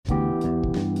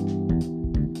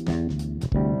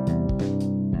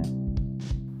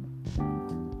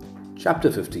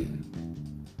Chapter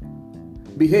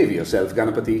 15. Behave yourself,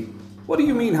 Ganapati. What do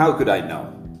you mean, how could I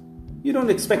know? You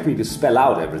don't expect me to spell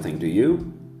out everything, do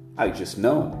you? I just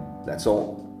know, that's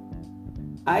all.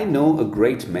 I know a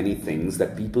great many things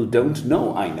that people don't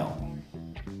know I know.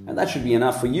 And that should be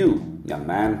enough for you, young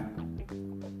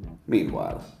man.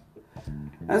 Meanwhile,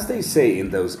 as they say in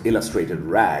those illustrated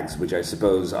rags, which I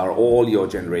suppose are all your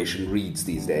generation reads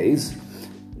these days,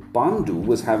 Pandu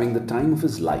was having the time of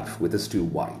his life with his two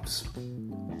wives.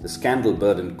 The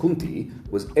scandal-burdened Kunti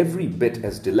was every bit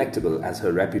as delectable as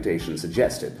her reputation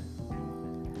suggested.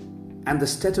 And the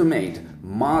steto-maid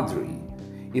Madri,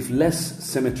 if less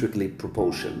symmetrically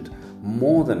proportioned,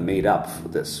 more than made up for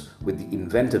this with the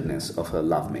inventiveness of her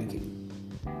lovemaking.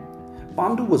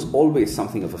 Pandu was always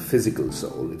something of a physical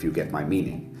soul, if you get my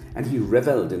meaning, and he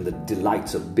revelled in the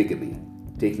delights of bigamy,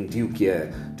 taking due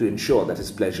care to ensure that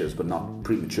his pleasures were not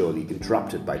prematurely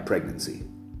interrupted by pregnancy.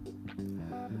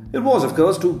 It was, of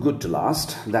course, too good to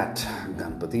last. That,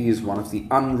 Ganpati, is one of the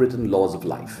unwritten laws of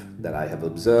life that I have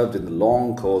observed in the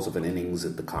long course of an innings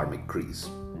at the karmic crease.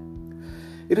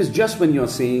 It is just when you're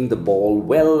seeing the ball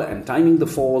well and timing the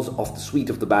fours off the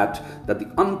sweep of the bat that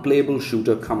the unplayable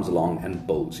shooter comes along and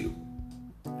bowls you.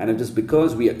 And it is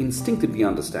because we instinctively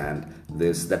understand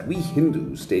this that we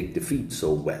Hindus take defeat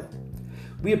so well.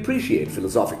 We appreciate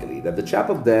philosophically that the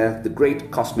chap up there, the great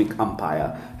cosmic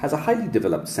umpire, has a highly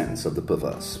developed sense of the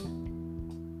perverse.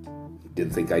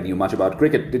 Didn't think I knew much about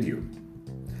cricket, did you?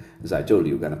 As I told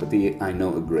you, Ganapati, I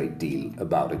know a great deal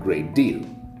about a great deal.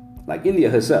 Like India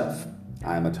herself,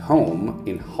 I am at home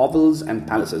in hovels and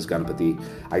palaces, Ganapati.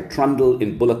 I trundle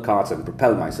in bullock carts and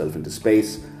propel myself into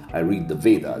space. I read the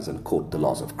Vedas and quote the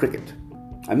laws of cricket.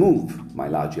 I move, my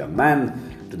large young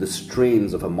man, to the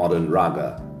strains of a modern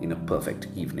raga in a perfect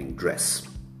evening dress.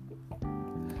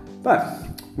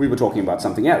 But we were talking about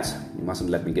something else. You mustn't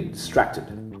let me get distracted,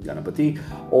 Ganapati,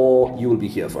 or you will be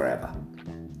here forever.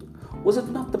 Was it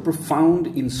not the profound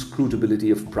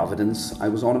inscrutability of providence I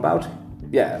was on about?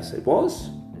 Yes, it was,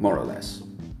 more or less.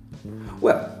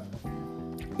 Well,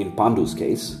 in Pandu's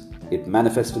case, it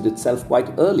manifested itself quite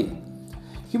early.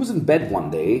 He was in bed one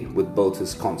day with both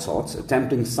his consorts,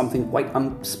 attempting something quite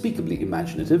unspeakably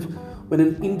imaginative, when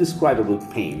an indescribable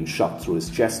pain shot through his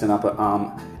chest and upper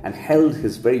arm and held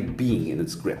his very being in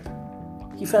its grip.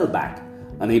 He fell back,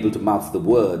 unable to mouth the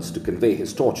words to convey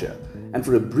his torture, and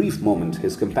for a brief moment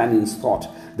his companions thought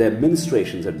their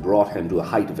ministrations had brought him to a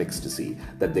height of ecstasy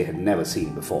that they had never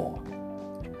seen before.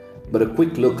 But a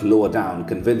quick look lower down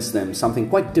convinced them something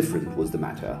quite different was the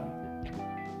matter.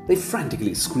 They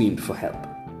frantically screamed for help.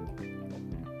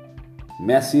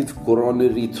 "Massive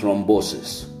coronary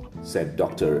thrombosis," said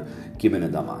Dr.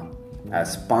 Kiminadama,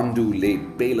 as Pandu lay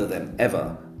paler than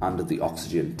ever under the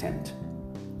oxygen tent.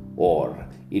 Or,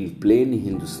 in plain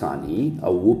Hindustani,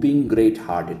 a whooping great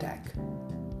heart attack.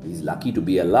 "He's lucky to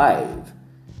be alive.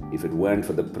 If it weren't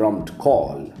for the prompt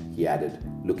call," he added,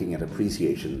 looking at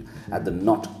appreciation at the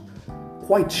not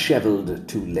quite shriveled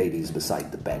two ladies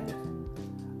beside the bed.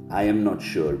 "I am not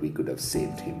sure we could have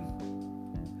saved him."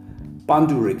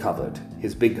 Pandu recovered.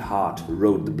 His big heart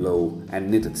rode the blow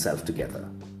and knit itself together.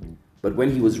 But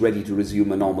when he was ready to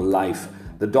resume a normal life,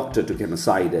 the doctor took him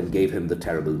aside and gave him the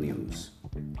terrible news.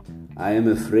 "I am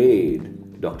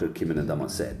afraid," Dr. Kiminadama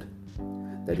said,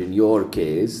 "that in your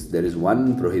case there is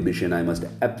one prohibition I must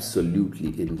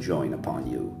absolutely enjoin upon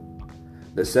you.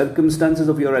 The circumstances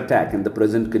of your attack and the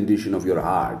present condition of your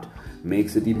heart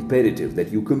makes it imperative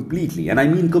that you completely, and I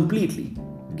mean completely,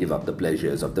 give up the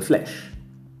pleasures of the flesh."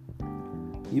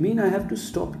 "You mean I have to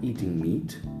stop eating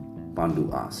meat?"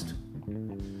 Pandu asked.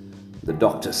 The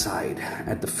doctor sighed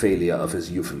at the failure of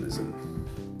his euphemism.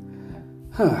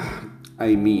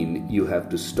 "I mean you have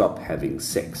to stop having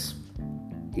sex,"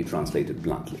 he translated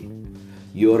bluntly.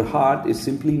 "Your heart is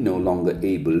simply no longer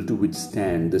able to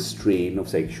withstand the strain of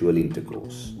sexual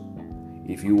intercourse.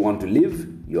 If you want to live,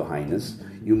 Your Highness,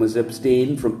 you must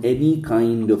abstain from any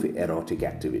kind of erotic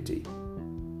activity."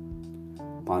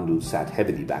 Pandu sat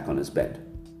heavily back on his bed.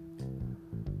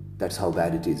 "That's how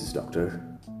bad it is, Doctor?"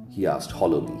 he asked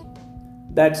hollowly.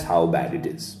 "That's how bad it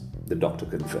is," the doctor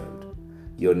confirmed.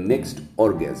 "Your next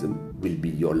orgasm will be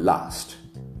your last."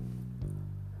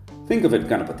 Think of it,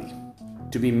 Ganapati.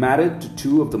 To be married to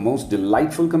two of the most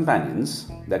delightful companions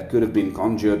that could have been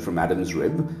conjured from Adam's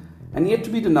rib, and yet to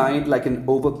be denied, like an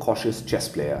overcautious chess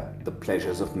player, the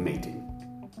pleasures of mating.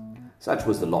 Such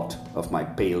was the lot of my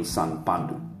pale son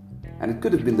Pandu, and it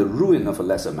could have been the ruin of a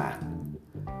lesser man.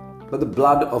 But the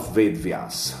blood of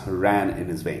Vedvyas ran in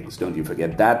his veins, don't you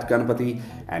forget that, Ganapati,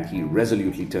 and he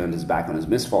resolutely turned his back on his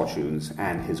misfortunes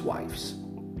and his wife's.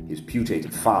 His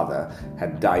putative father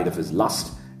had died of his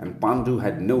lust, and Pandu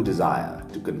had no desire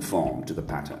to conform to the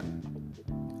pattern.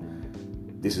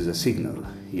 "This is a signal,"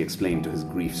 he explained to his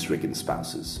grief-stricken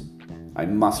spouses. "I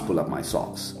must pull up my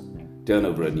socks, turn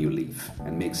over a new leaf,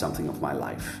 and make something of my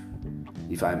life,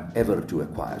 if I am ever to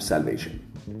acquire salvation.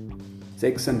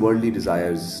 Sex and worldly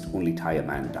desires only tie a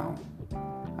man down.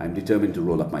 I am determined to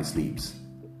roll up my sleeves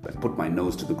and put my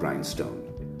nose to the grindstone,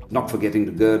 not forgetting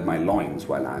to gird my loins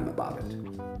while I am about it.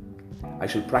 I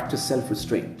shall practice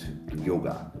self-restraint and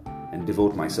yoga and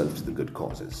devote myself to the good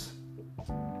causes.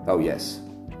 Oh yes,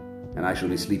 and I shall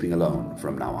be sleeping alone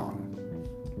from now on."